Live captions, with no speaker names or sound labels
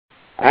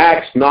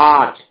Ask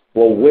not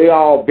what we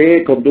all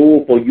be can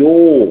do for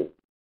you.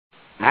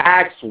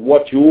 Ask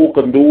what you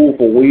can do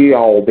for we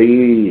all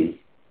be.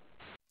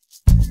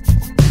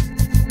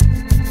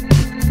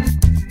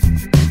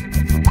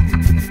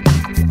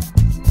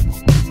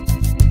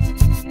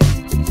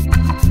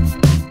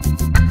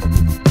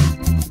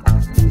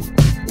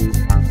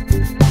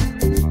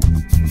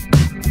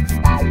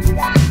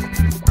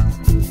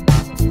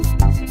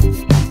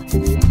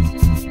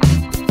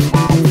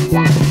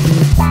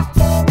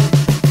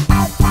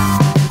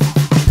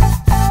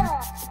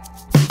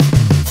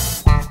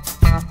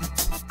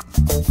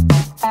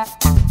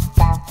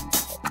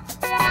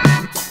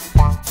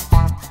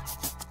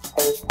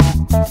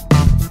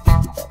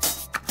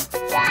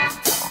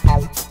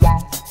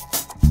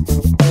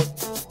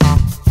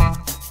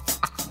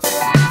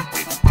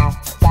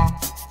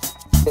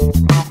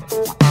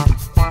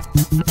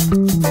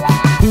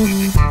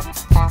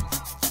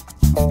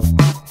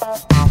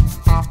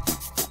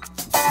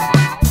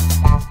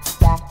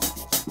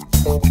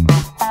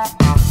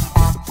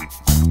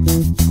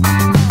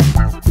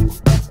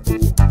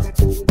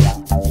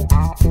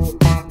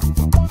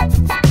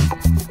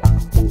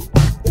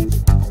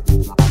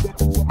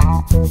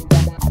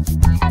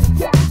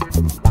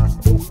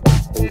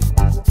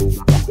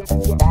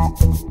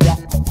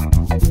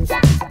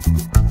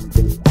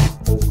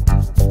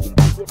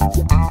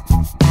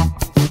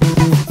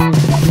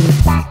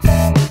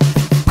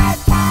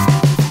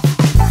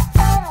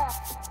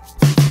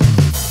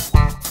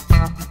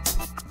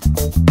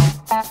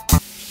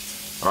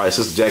 All right,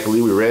 Sister Jackie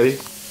Lee, we ready?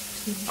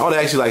 I want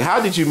to ask you, like,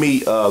 how did you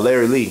meet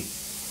Larry Lee?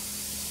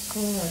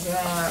 Oh my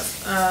God!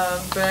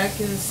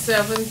 Back in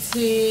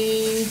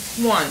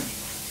 '71.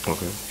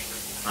 Okay.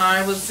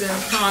 I was in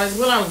college.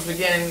 Well, I was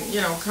beginning,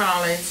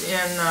 college,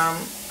 and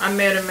I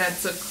met him at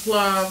the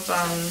club.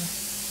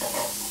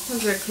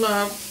 What's that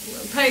club?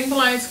 Peyton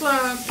Plains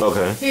Club.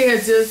 Okay. He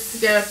had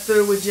just got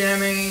through with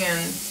Jimmy,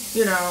 and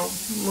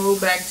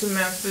moved back to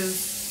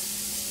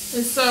Memphis,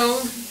 and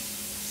so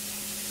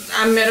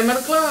I met him at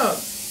a club.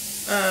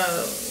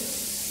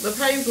 The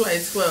Peyton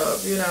Plains Club,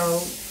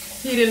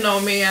 He didn't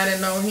know me, I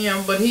didn't know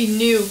him, but he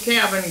knew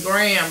Calvin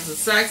Graham, the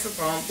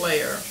saxophone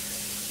player.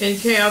 And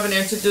Calvin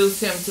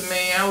introduced him to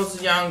me. I was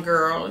a young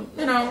girl,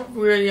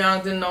 real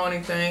young, didn't know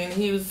anything. And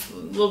he was a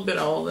little bit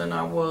older than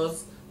I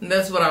was. And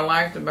that's what I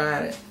liked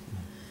about it.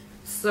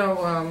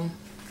 So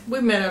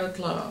we met at a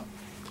club.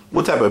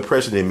 What type of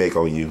impression did he make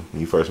on you when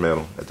you first met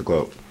him at the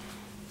club?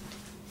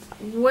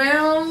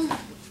 Well,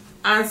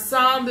 I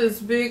saw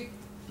this big,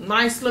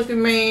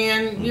 nice-looking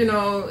man,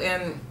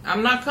 and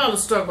I'm not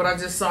color-struck, but I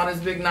just saw this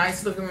big,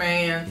 nice-looking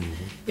man.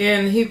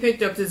 And he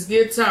picked up this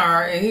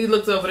guitar, and he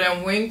looked over there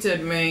and winked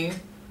at me.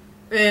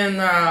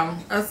 And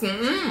I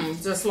said,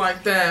 just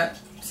like that.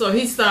 So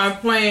he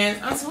started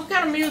playing. I said, what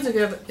kind of music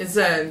is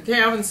that? And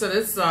Calvin said,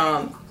 it's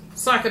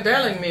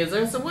psychedelic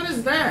music. I said, what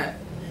is that?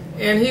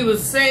 And he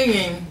was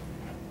singing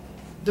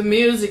the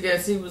music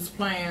as he was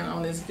playing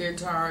on his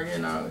guitar,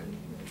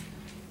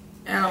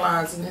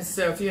 analyzing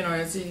himself,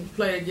 as he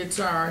played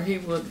guitar, he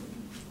would,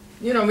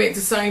 make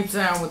the same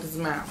sound with his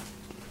mouth.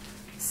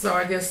 So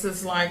I guess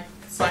it's like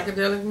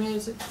psychedelic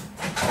music.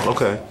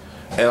 Okay.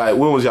 And like,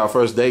 when was y'all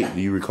first date?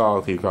 Do you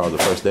recall? Can you recall the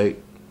first date?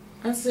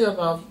 I say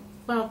about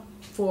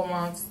 4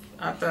 months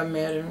after I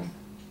met him.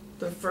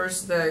 The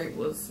first date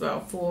was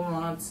about 4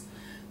 months.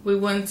 We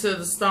went to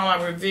the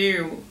Starlight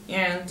Review,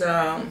 and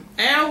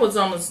Al was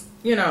on the,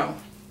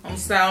 on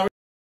salary.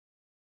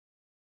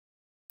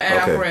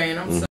 Al Okay. Green,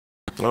 I'm sorry.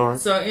 All right.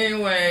 So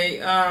anyway,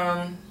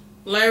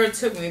 Larry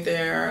took me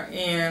there,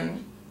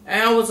 and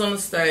Al was on the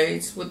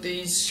stage with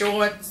these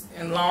shorts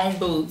and long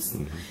boots.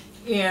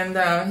 And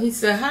he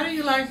said, how do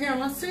you like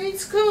him? I said,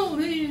 he's cool.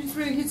 He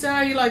said,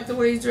 how you like the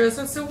way he dressed?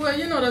 I said, well,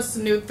 that's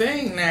the new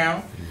thing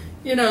now.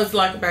 It's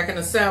like back in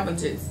the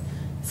 70s.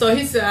 So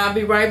he said, I'll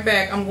be right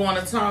back. I'm going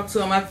to talk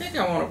to him. I think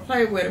I want to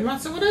play with him. I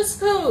said, well, that's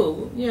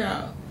cool.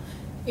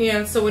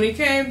 And so when he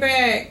came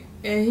back,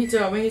 and he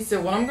told me, he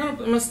said, well, I'm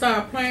gonna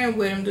start playing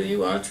with him. Do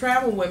you want to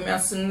travel with me? I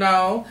said,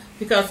 no,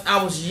 because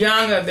I was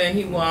younger than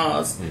he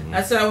was.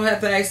 I said, I would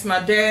have to ask my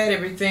dad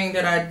everything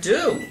that I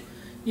do.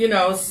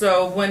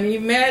 So when he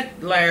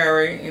met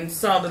Larry and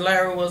saw that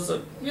Larry was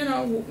a,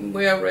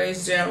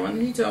 well-raised gentleman,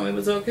 he told me it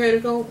was okay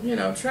to go,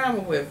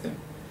 travel with him.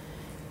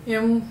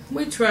 And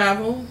we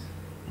traveled,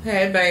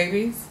 had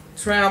babies,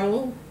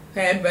 traveled,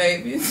 had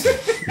babies.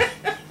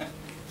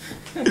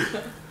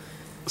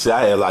 See,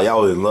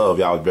 y'all was in love.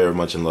 Y'all was very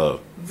much in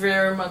love.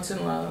 Very much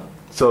in love.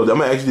 So I'm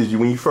gonna ask you,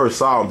 when you first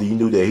saw him, you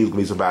knew that he was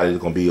gonna be somebody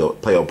that's gonna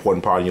play an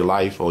important part in your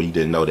life, or you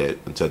didn't know that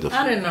until the?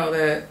 I didn't know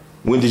that.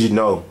 When did you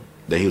know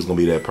that he was gonna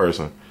be that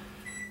person?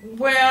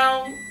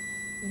 Well,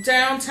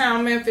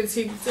 downtown Memphis,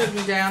 he took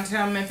me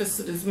downtown Memphis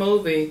to this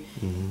movie,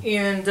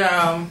 and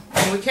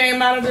when we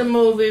came out of the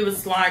movie, it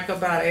was like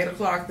about 8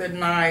 o'clock that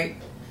night,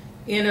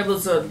 and it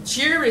was a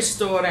jewelry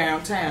store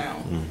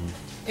downtown.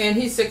 And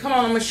he said, come on,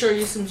 I'm going to show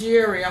you some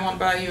jewelry. I want to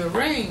buy you a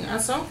ring. I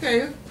said,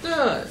 okay,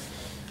 good.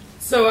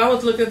 So I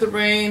was looking at the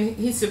ring.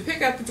 He said,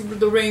 pick out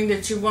the ring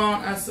that you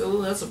want. I said,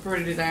 oh, that's a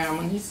pretty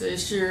diamond. He said,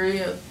 sure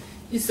is.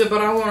 He said,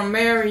 but I want to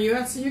marry you.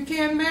 I said, you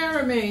can't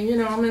marry me. You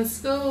know, I'm in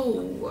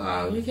school.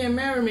 You can't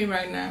marry me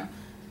right now.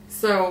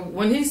 So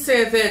when he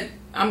said that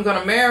I'm going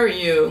to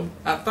marry you,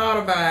 I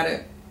thought about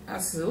it. I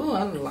said, oh,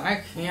 I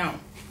like him.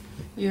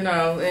 You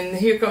know, and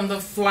here come the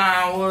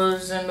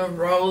flowers and the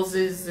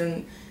roses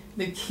and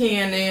the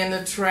candy and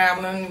the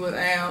traveling with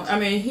Al. I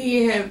mean,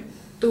 he had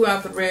threw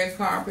out the red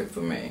carpet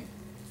for me.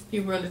 He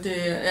really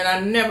did. And I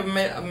never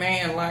met a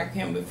man like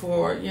him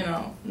before, you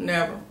know,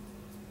 never.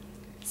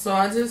 So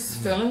I just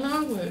fell in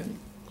love with him.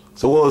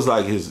 So what was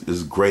like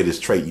his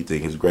greatest trait, you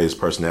think, his greatest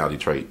personality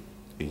trait,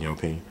 in your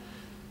opinion?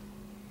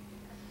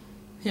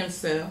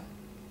 Himself.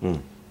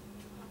 Himself.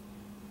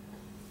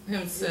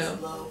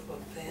 His love for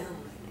family.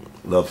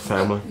 Love for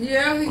family?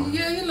 Yeah,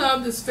 he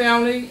loved his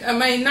family. I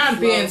mean, not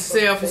being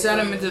selfish. I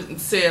didn't mean to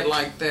say it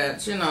like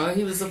that. You know,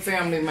 he was a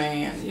family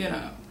man, you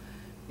know.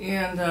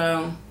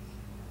 And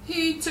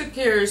he took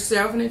care of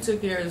himself and he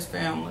took care of his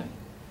family.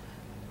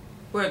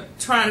 But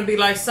trying to be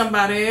like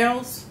somebody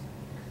else,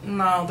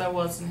 no, that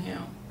wasn't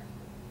him.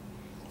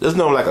 There's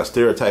no like a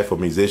stereotype for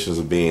musicians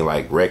of being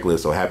like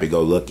reckless or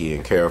happy-go-lucky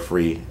and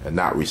carefree and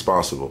not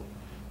responsible.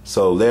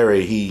 So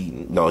Larry,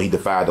 he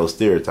defied those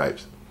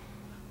stereotypes.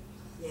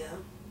 Yeah.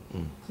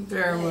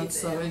 Very much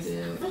so, he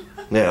did.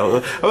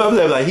 Yeah, I'm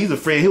saying like he's a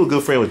friend. He was a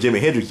good friend with Jimi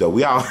Hendrix though.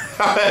 We all,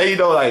 you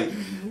know, like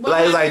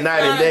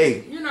night and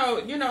day.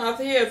 You know,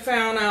 after he had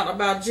found out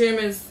about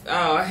Jimmy's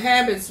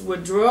habits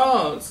with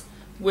drugs,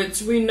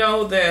 which we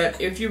know that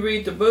if you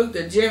read the book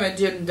that Jimi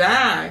didn't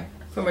die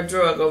from a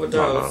drug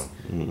overdose.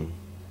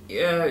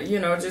 You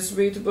know, just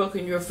read the book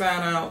and you'll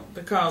find out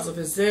the cause of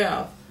his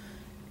death.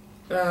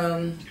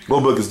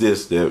 What book is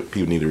this that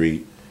people need to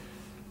read?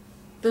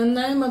 The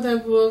name of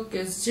that book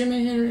is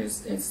Jimi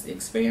Hendrix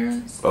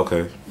Experience.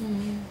 Okay.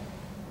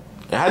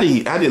 How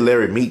did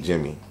Larry meet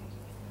Jimi?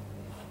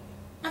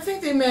 I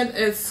think they met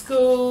at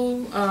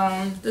school,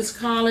 this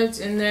college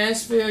in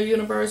Nashville,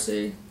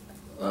 University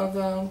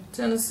of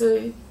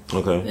Tennessee.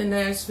 Okay. In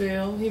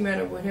Nashville. He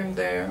met up with him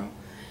there.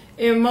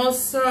 And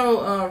most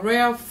so,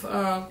 Ralph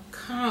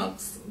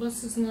Cox,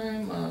 what's his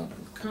name?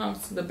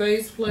 Cox, the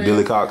bass player.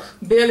 Billy Cox.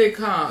 Billy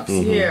Cox,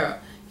 yeah.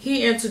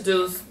 He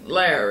introduced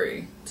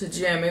Larry to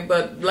Jimi,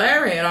 but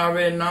Larry had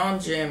already known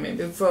Jimi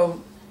before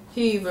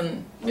he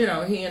even, you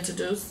know, he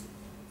introduced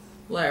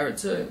Larry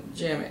to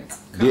Jimi.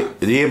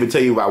 Did he ever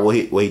tell you about what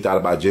he thought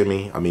about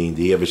Jimi? I mean,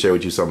 did he ever share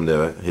with you some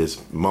of his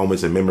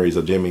moments and memories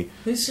of Jimi?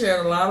 He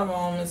shared a lot of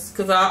moments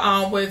because I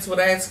always would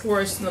ask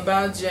questions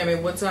about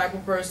Jimi. What type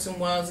of person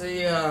was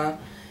he?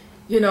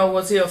 You know,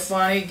 was he a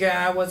funny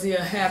guy? Was he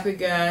a happy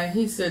guy?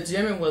 He said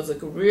Jimi was a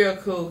real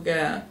cool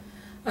guy.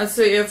 I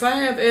said, if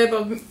I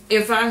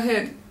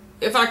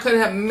could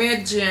have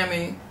met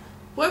Jimi,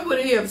 what would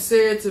he have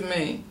said to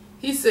me?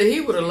 He said he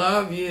would have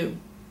loved you.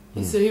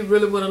 He said he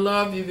really would have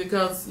loved you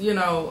because, you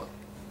know,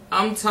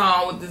 I'm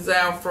tall with this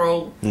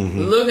afro,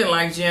 looking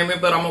like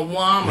Jimi, but I'm a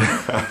woman.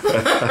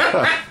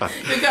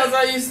 Because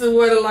I used to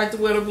like to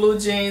wear the blue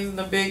jeans and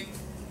the big,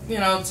 you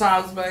know,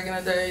 tops back in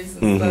the days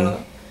and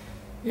stuff.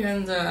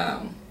 And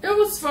it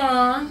was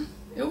fun.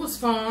 It was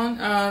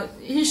fun.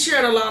 He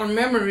shared a lot of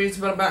memories,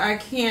 but I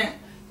can't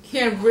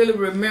really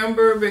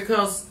remember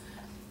because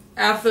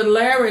after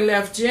Larry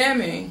left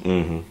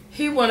Jimi,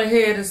 he went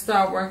ahead and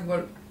started working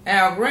with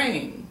Al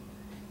Green.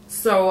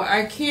 So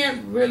I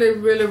can't really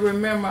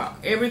remember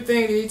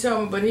everything that he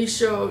told me, but he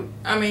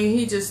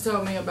just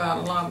told me about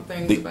a lot of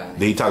things about it.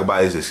 Did he talk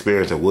about his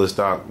experience at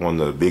Woodstock,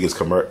 one of the biggest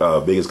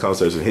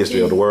concerts in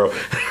history of the world?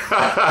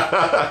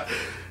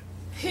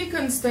 He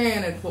couldn't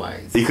stand that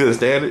place. He couldn't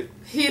stand it?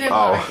 He didn't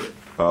like it.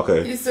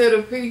 Okay. He said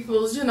the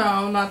people's, you know,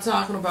 I'm not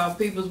talking about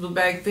people's, but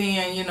back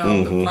then, you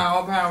know, the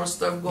flower power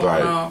stuff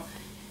going on.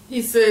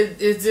 He said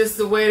it's just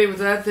the way they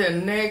was out there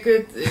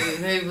naked,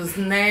 and it was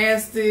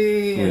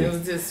nasty, and it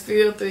was just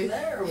filthy.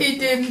 He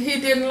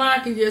didn't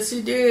like it. Yes,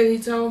 he did. He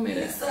told me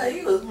that. He said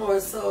he was more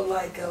so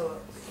like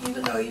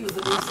even though he was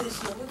a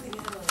musician.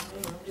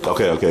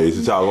 Okay. He's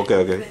a child.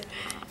 Okay.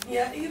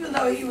 Yeah, even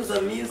though he was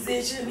a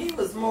musician, he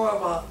was more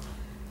of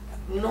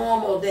a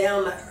normal,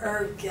 down to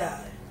earth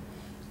guy.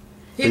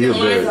 He didn't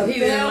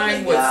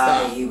like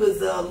Woodstock. He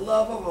was a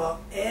lover of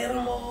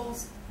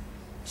animals,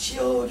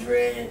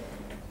 children.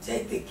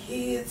 Take the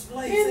kids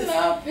places.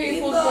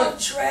 He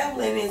loved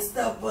traveling and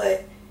stuff,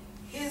 but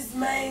his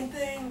main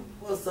thing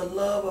was the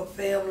love of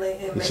family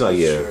and making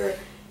sure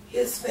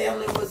his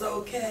family was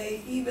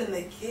okay. Even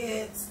the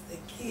cats, the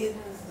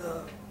kittens,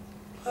 the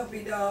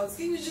puppy dogs.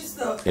 He was just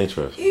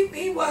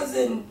he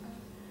wasn't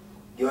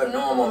your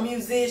normal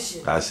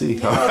musician. I see. You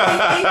know,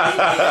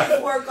 he did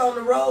his work on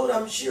the road,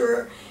 I'm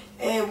sure,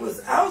 and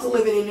I was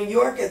living in New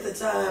York at the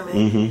time,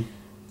 and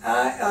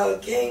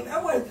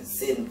I wasn't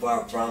sitting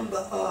far from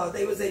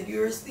they was at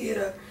Yours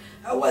Theater.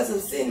 I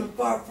wasn't sitting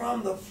far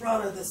from the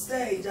front of the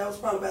stage. I was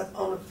probably about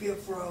on the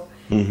 5th row.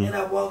 And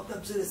I walked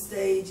up to the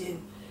stage,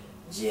 and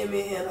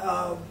Jimi and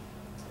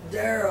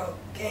Daryl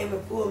came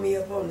and pulled me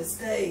up on the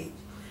stage.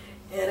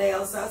 And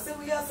I said,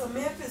 we got some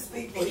Memphis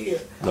people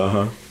here.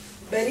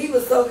 But he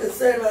was so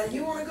concerned about,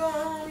 you want to go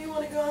home, you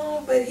want to go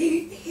home? But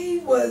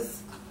he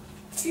was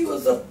he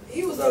was a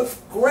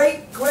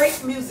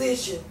great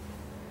musician.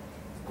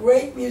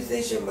 Great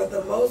musician, but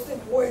the most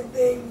important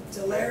thing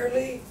to Larry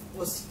Lee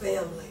was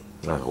family.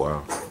 Oh,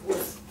 wow.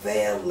 Was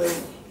family.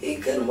 He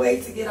couldn't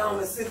wait to get home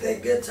and sit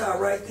that guitar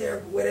right there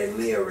where that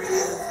mirror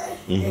is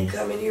and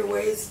come in here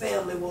where his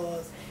family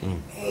was.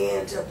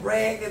 And to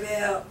brag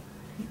about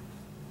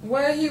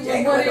what he Jack what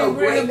he wasn't no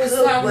really great was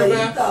cook, talking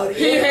but about.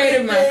 he He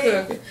hated my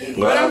everything- cooking.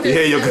 he But I'm loved just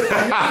Yeah, you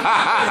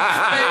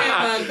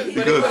saying,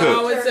 but he would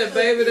always say,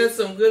 "Baby, that's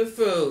some good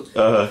food."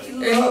 He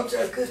loved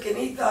her cooking.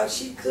 He thought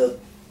she cooked.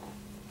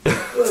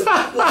 Cooked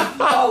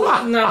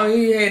No,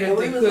 he hated And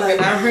the we was cooking. like,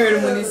 I heard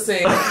him when he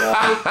said, He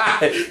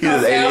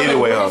just ate it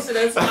anyway, huh?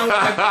 "That's my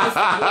wife. That's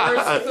the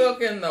worst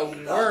cook in the He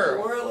thought the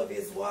world." world of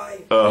his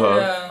wife.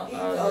 Yeah, He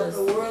thought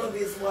the world of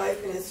his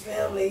wife and his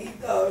family. He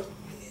thought,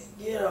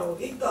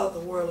 he thought the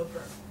world of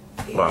her.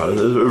 Wow, it's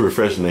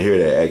refreshing to hear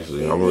that,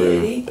 actually. I'm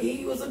really...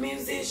 He was a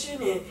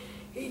musician and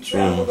he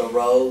traveled the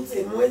roads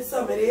and went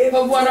some of every.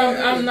 But what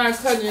I'm not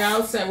cutting you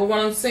out saying, but what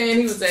I'm saying,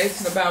 he was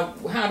asking about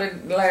how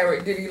did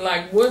he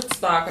like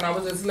Woodstock, and I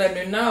was just letting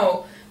him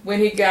know when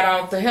he got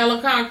off the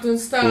helicopter and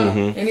stuff,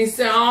 and he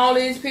said all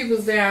these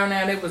people's down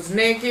there, they was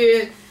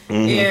naked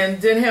and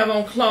didn't have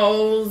on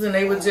clothes, and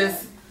they were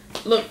just,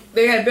 look,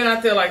 they had been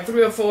out there like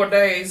 3 or 4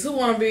 days. Who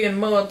want to be in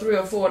mud 3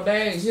 or 4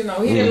 days? You know,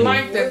 he didn't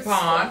like that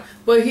part,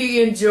 but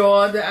he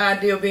enjoyed the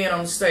idea of being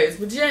on the stage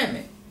with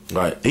Jimmy.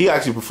 Right. He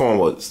actually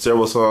performed,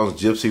 several songs,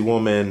 Gypsy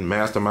Woman,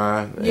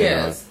 Mastermind. And,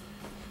 Yes.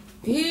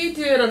 He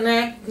did a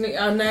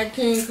Nat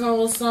King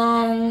Cole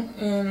song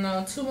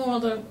and 2 more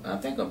other, I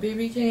think a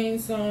B.B. King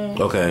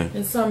song. Okay.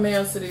 And something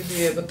else that he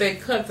did, but they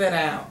cut that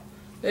out.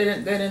 They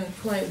didn't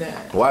play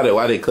that. Why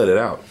they cut it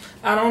out?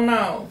 I don't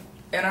know.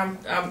 And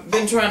I've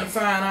been trying to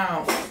find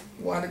out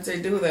why did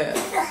they do that.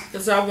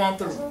 Because I want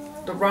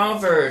the raw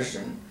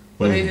version,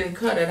 but they didn't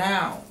cut it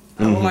out.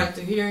 I would like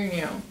to hear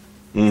him,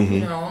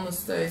 you know, on the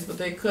stage, but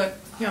they cut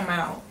him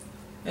out.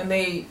 And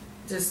they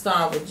just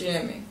started with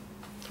Jimmy.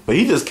 But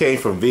he just came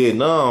from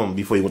Vietnam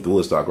before he went to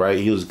Woodstock, right?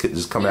 He was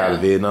just coming out of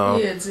Vietnam.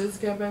 He had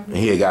just got back from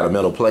And he had got a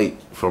metal plate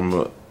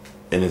from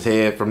in his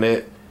head from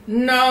that.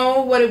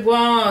 No, what it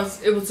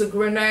was a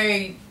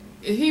grenade.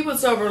 He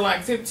was over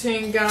like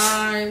 15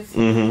 guys,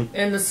 and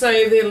to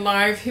save their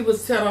life, he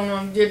was telling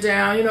them, get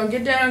down,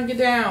 get down, get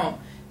down.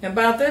 And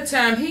about that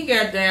time he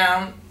got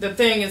down, the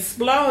thing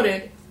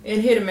exploded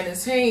and hit him in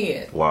his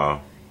head. Wow.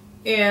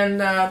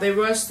 And they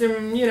rushed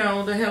him,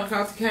 the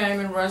helicopter came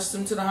and rushed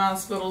him to the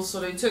hospital,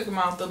 so they took him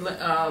off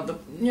the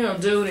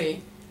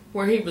duty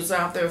where he was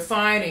out there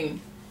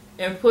fighting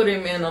and put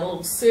him in a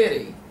little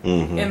city.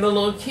 And the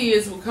little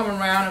kids would come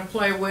around and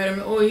play with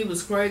him. Oh, he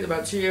was crazy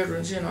about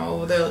children,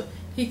 over there.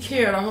 He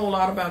cared a whole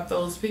lot about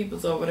those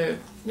peoples over there,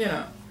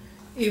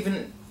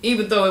 even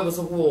though it was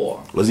a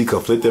war. Was he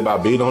conflicted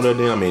about being on there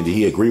then? I mean, did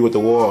he agree with the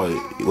war?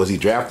 Was he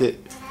drafted?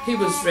 He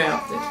was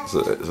drafted.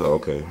 So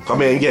okay. I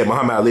mean, yeah,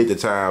 Muhammad Ali at the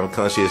time,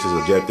 conscientious,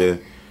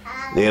 objective.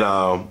 Then,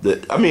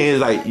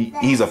 it's like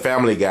he's a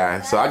family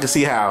guy, so I can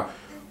see how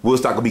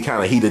Woodstock would be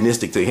kind of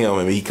hedonistic to him.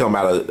 I mean, he come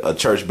out of a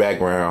church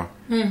background,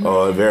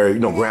 very,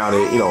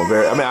 grounded,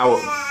 very. I mean,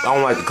 I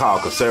don't like to call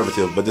it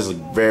conservative, but this is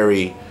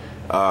very,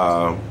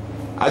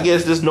 I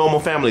guess, this normal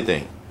family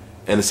thing.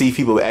 And to see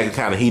people acting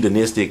kind of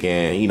hedonistic,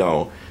 and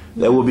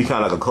that would be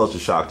kind of like a culture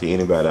shock to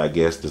anybody, I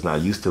guess, that's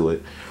not used to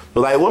it.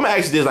 But like, what I'm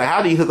asking is, like,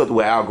 how did he hook up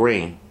with Al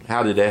Green?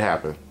 How did that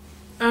happen?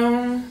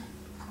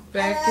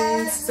 Back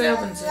in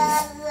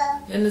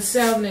the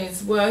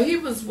 70s. Well, he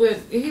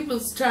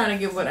was trying to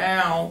get with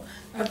Al.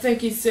 I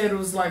think he said it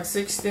was like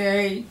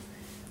 68,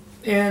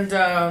 and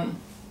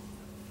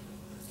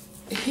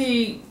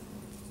he,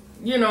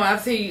 I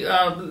think he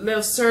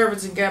left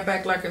service and got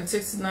back like in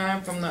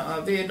 69 from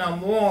the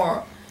Vietnam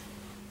War,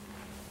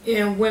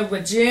 and went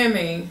with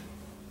Jimmy.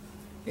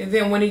 And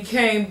then when he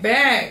came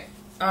back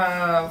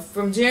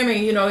from Jimmy,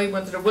 he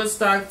went to the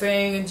Woodstock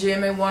thing, and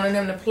Jimmy wanted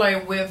him to play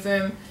with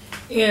him.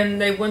 And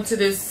they went to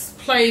this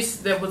place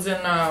that was in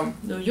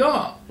New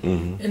York.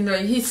 And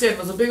he said it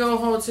was a big old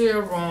hotel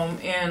room,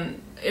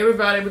 and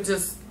everybody was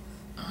just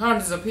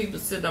hundreds of people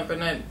sitting up in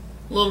that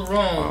little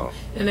room.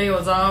 And they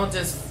was all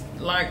just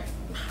like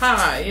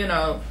high,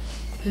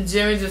 And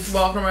Jimmy just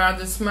walking around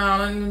just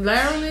smiling.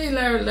 Larry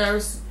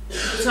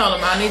told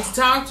him, I need to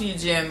talk to you,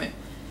 Jimmy.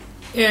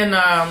 And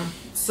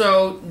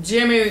so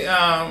Jimmy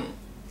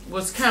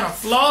was kind of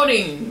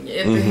floating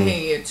at the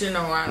head,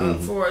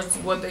 for us,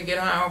 what they get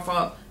high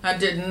for. I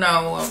didn't know.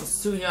 I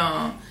was too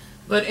young.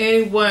 But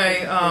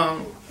anyway,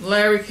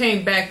 Larry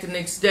came back the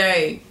next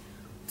day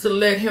to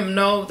let him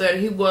know that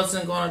he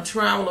wasn't going to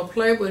travel or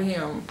play with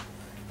him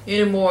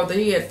anymore, that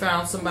he had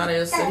found somebody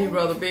else that he'd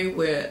rather be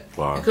with.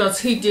 Wow. Because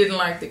he didn't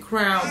like the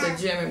crowd that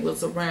Jimmy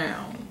was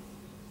around.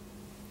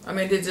 I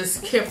mean, they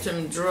just kept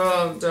him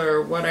drugged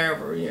or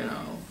whatever,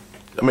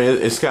 I mean,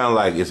 it's kind of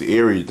like, it's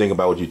eerie to think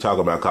about what you talk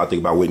about, 'cause I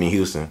think about Whitney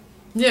Houston.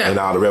 Yeah. And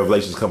all the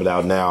revelations coming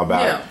out now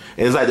about it.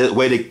 And it's like the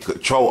way they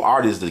control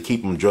artists to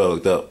keep them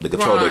drugged up, to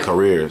control their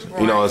careers.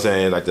 You know what I'm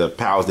saying? Like the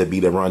powers that be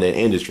that run that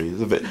industry.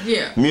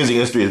 Music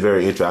industry is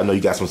very interesting. I know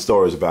you got some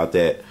stories about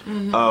that.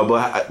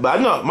 But I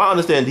know, my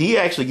understanding, did he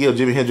actually give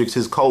Jimi Hendrix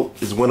his coat,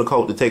 his winter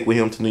coat, to take with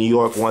him to New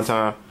York one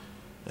time?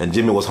 And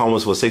Jimmy was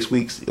homeless for 6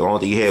 weeks. The only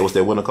thing he had was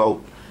that winter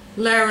coat.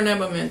 Larry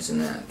never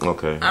mentioned that.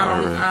 Okay.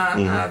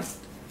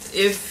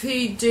 If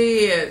he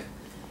did,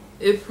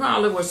 it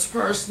probably was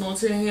personal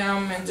to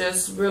him and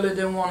just really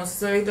didn't want to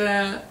say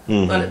that.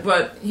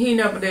 But he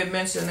never did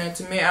mention that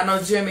to me. I know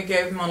Jimmy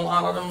gave him a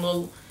lot of them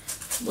little,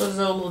 those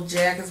little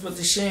jackets with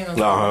the shingles.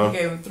 He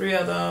gave him 3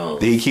 of those.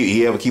 Did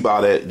he ever keep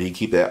all that? Did he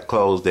keep that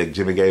clothes that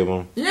Jimmy gave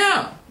him?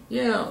 Yeah.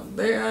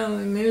 They are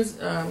in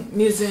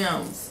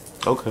museums.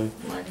 Okay.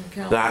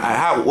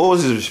 Now, what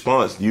was his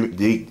response? Did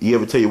he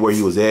ever tell you where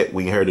he was at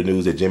when you heard the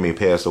news that Jimmy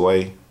passed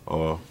away,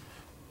 or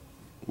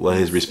what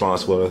his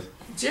response was?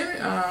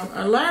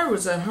 Larry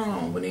was at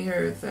home when he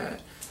heard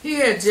that. He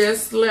had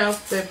just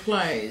left that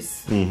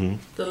place to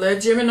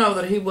let Jimmy know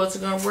that he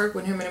wasn't going to work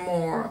with him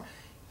anymore.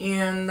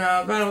 And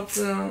about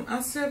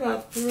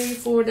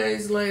 3-4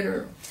 days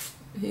later,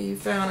 he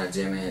found that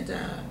Jimmy had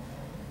died.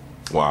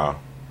 Wow.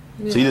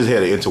 So he just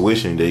had an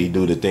intuition that he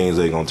knew the things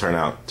ain't gonna turn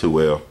out too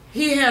well.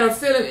 He had a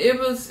feeling.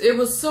 It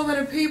was so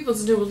many people.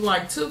 There was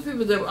like 2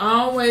 people that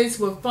always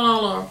would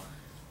follow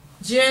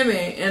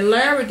Jimmy, and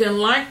Larry didn't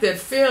like that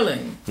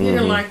feeling. He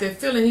didn't like that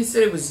feeling. He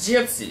said it was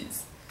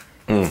gypsies,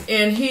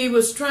 and he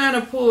was trying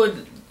to pull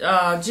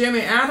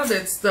Jimmy out of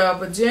that stuff,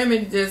 but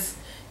Jimmy just,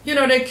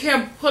 they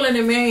kept pulling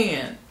him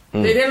in.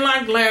 They didn't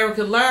like Larry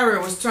because Larry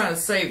was trying to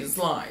save his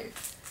life.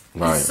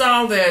 Right.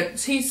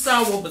 He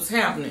saw what was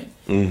happening.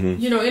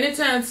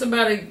 Anytime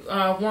somebody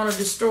want to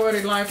destroy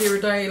their life every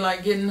day,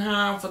 like getting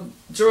high for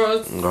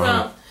drugs and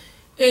stuff,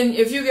 and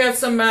if you got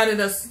somebody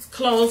that's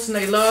close and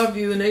they love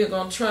you and they're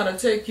going to try to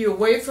take you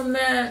away from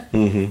that,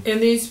 and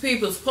these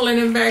people's pulling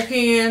him back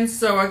in,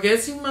 so I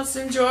guess he must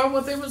enjoy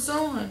what they was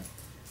doing.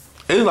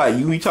 It's like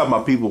you talk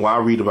about people. When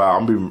I'm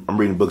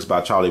reading books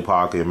about Charlie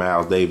Parker and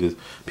Miles Davis.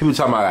 People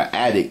talking about an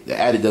addict. The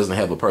addict doesn't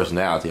have a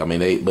personality. I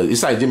mean, but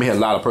it's like Jimmy had a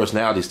lot of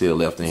personality still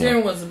left in him.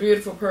 Jimmy was a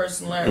beautiful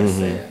person, Larry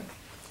said.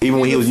 Even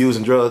when he was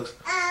using drugs.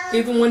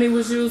 Even when he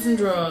was using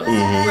drugs,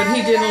 but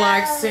he didn't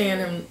like seeing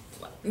him,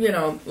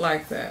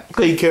 like that.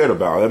 Because he cared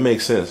about it. That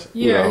makes sense.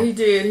 Yeah, he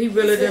did. He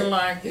really didn't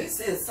like it. He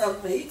said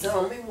something. He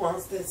told me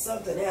once that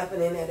something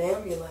happened in that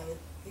ambulance.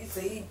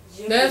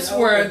 That's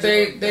where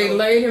they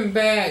laid him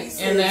back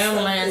in the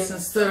ambulance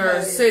instead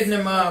of sitting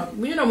him up.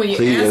 When you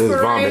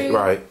aspirate,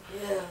 right?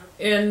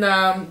 And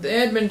they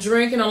had been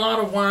drinking a lot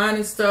of wine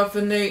and stuff,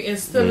 and they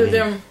instead of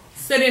them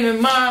setting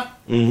him up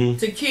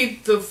to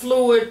keep the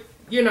fluid,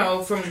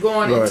 from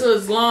going into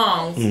his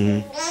lungs,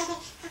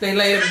 they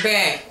laid him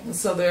back, and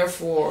so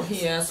therefore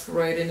he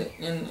aspirated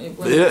and it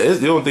went.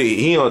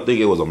 He don't think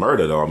it was a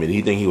murder though. I mean,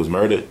 he think he was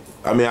murdered.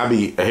 I mean, I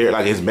be here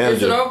like his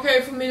manager. Is it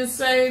okay for me to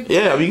say?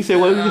 Yeah, I mean, you can say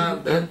what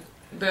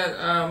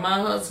that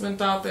my husband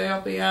thought the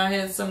FBI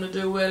had something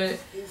to do with it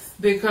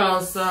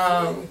because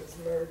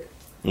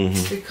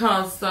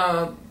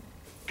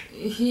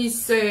he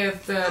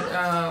said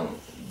that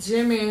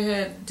Jimmy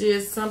had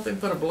did something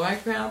for the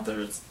Black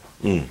Panthers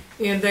and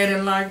they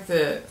didn't like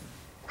that,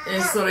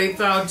 and so they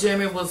thought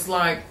Jimmy was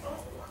like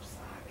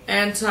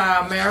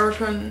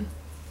anti-American.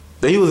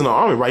 He was in the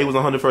Army, right? He was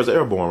in 101st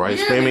Airborne, right?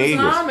 Yeah, he was in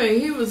the Army.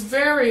 He was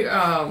very,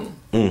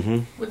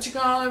 what you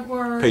call it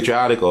word?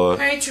 Patriotic or?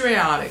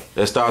 Patriotic.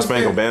 That Star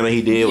Spangled Banner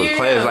he did with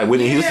class like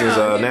Whitney Houston's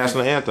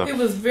national anthem. He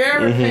was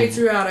very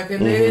patriotic,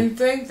 and they didn't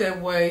think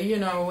that way,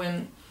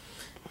 and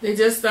they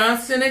just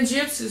started sending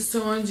gypsies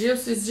to him.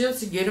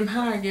 Gypsy, get him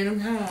high, get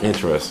him high.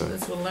 Interesting.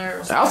 That's what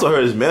Larry said. I also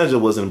heard his manager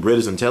was in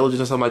British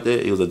intelligence or something like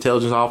that. He was an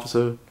intelligence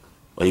officer.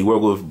 Or he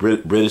worked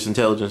with British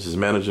intelligence, his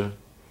manager.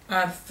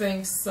 I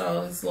think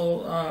so. This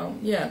little,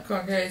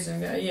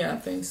 Caucasian guy. Yeah, I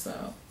think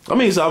so. I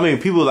mean,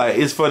 people like,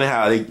 it's funny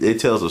how they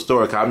tell us a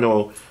story. Cause I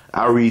know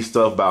I read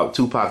stuff about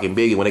Tupac and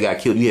Biggie when they got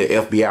killed. You had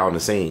FBI on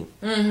the scene,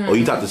 or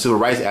you talk to civil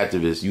rights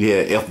activists. You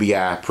had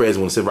FBI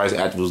present when civil rights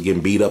activists was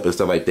getting beat up and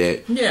stuff like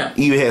that. Yeah,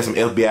 even had some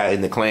FBI in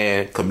the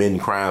Klan committing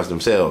crimes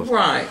themselves.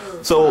 Right.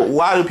 So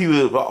why do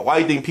you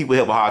think people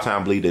have a hard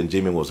time believing that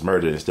Jimmy was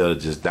murdered instead of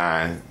just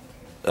dying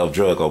of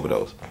drug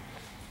overdose?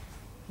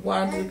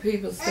 Why do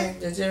people think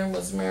that Jimmy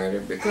was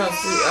murdered? Because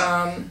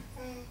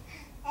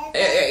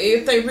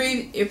if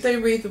they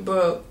read the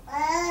book,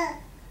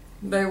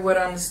 they would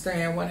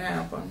understand what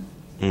happened.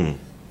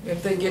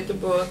 If they get the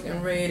book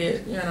and read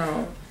it,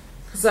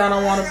 because I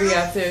don't want to be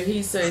out there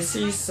he say,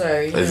 she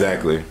say.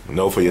 Exactly.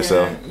 Know for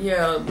yourself. Read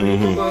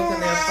the book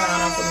and then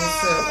find out for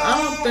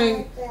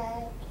themselves.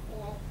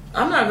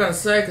 I'm not going to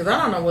say, because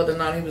I don't know whether or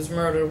not he was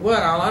murdered or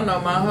what. All I know,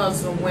 my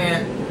husband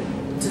went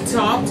to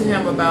talk to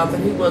him about that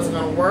he wasn't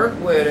going to work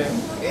with him,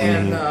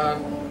 and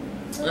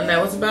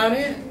that was about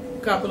it. A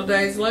couple of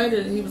days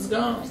later, he was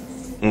gone.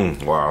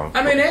 Wow.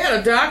 I mean, they had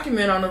a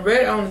document on the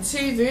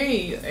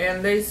TV,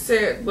 and they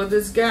said, well,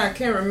 this guy, I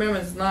can't remember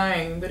his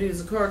name, but he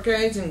was a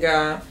Caucasian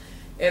guy,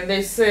 And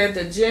they said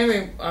that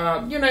Jimmy,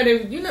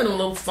 the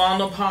little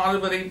funnel party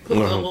where they put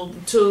the little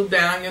tube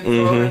down your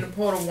throat and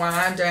pour the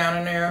wine down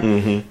in there.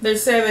 They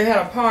said they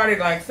had a party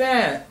like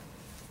that,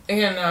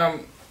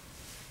 and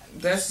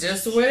that's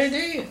just the way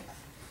they did.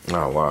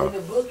 Oh wow! In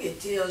the book, it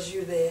tells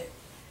you that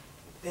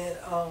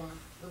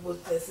the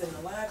book that's in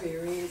the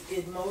library,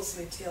 it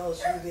mostly tells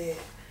you that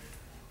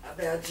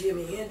about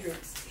Jimi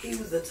Hendrix. He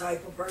was the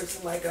type of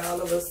person like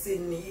all of us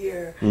sitting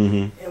here,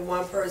 and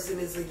one person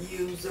is a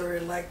user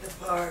and like the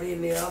party,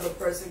 and the other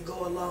person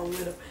go along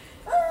with him.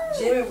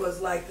 Jimmy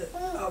was like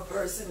a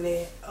person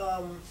that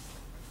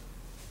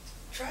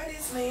try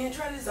this, man,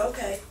 try this,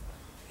 okay.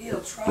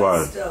 He'll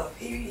try stuff.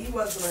 He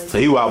wasn't like. So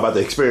he was all about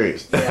the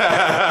experience.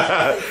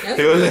 Yeah.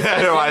 He was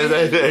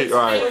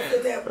right.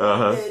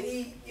 That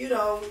he,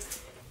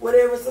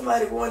 whatever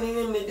somebody wanted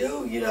him to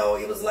do,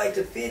 it was like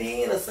to fit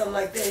in or something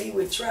like that. He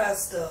would try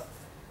stuff.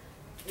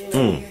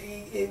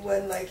 It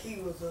wasn't like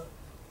he was a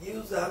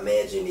user. I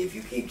imagine if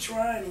you keep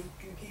trying it,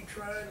 you keep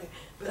trying it.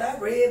 But I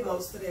read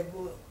most of that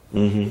book.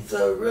 It's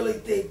a really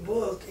thick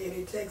book, and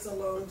it takes a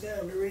long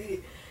time to read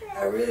it.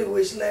 I really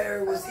wish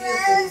Larry was here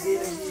for this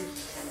interview,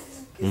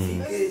 because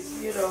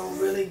he could,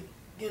 really,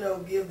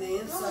 give the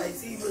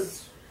insights. He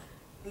was.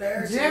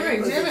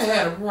 Jimmy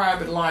had a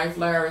private life.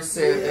 Larry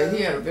said that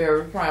he had a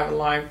very private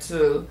life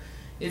too.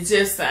 It's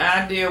just the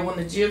idea when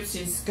the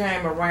gypsies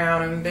came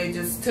around and they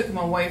just took him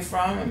away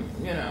from him,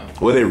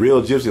 Were they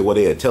real gypsies or were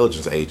they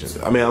intelligence agents?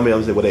 I mean,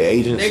 were they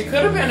agents? They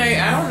could have been,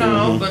 I don't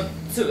know,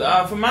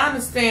 but from my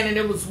understanding,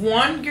 there was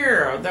one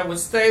girl that would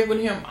stay with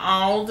him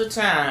all the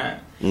time.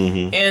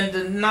 And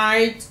the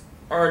night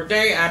or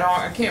day,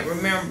 I can't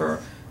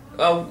remember,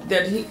 I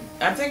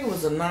think it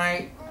was a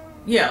night.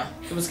 Yeah,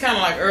 it was kind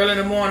of like early in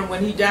the morning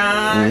when he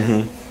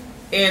died,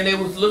 and they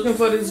was looking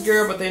for this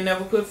girl, but they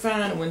never could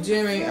find her. When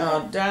Jimmy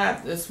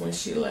died, that's when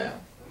she left.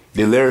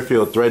 Did Larry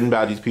feel threatened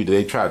by these people?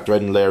 Did they try to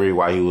threaten Larry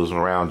while he was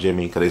around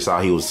Jimmy because they saw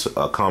he was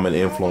a common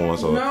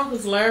influence? Or? No,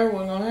 because Larry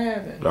wasn't going to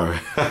have it. All right.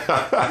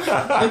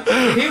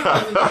 He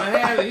wasn't going to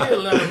have it. He'd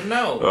let him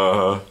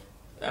know.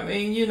 I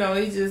mean, he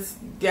just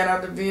got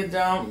out the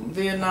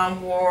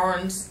Vietnam War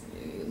and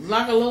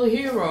like a little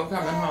hero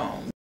coming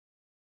home.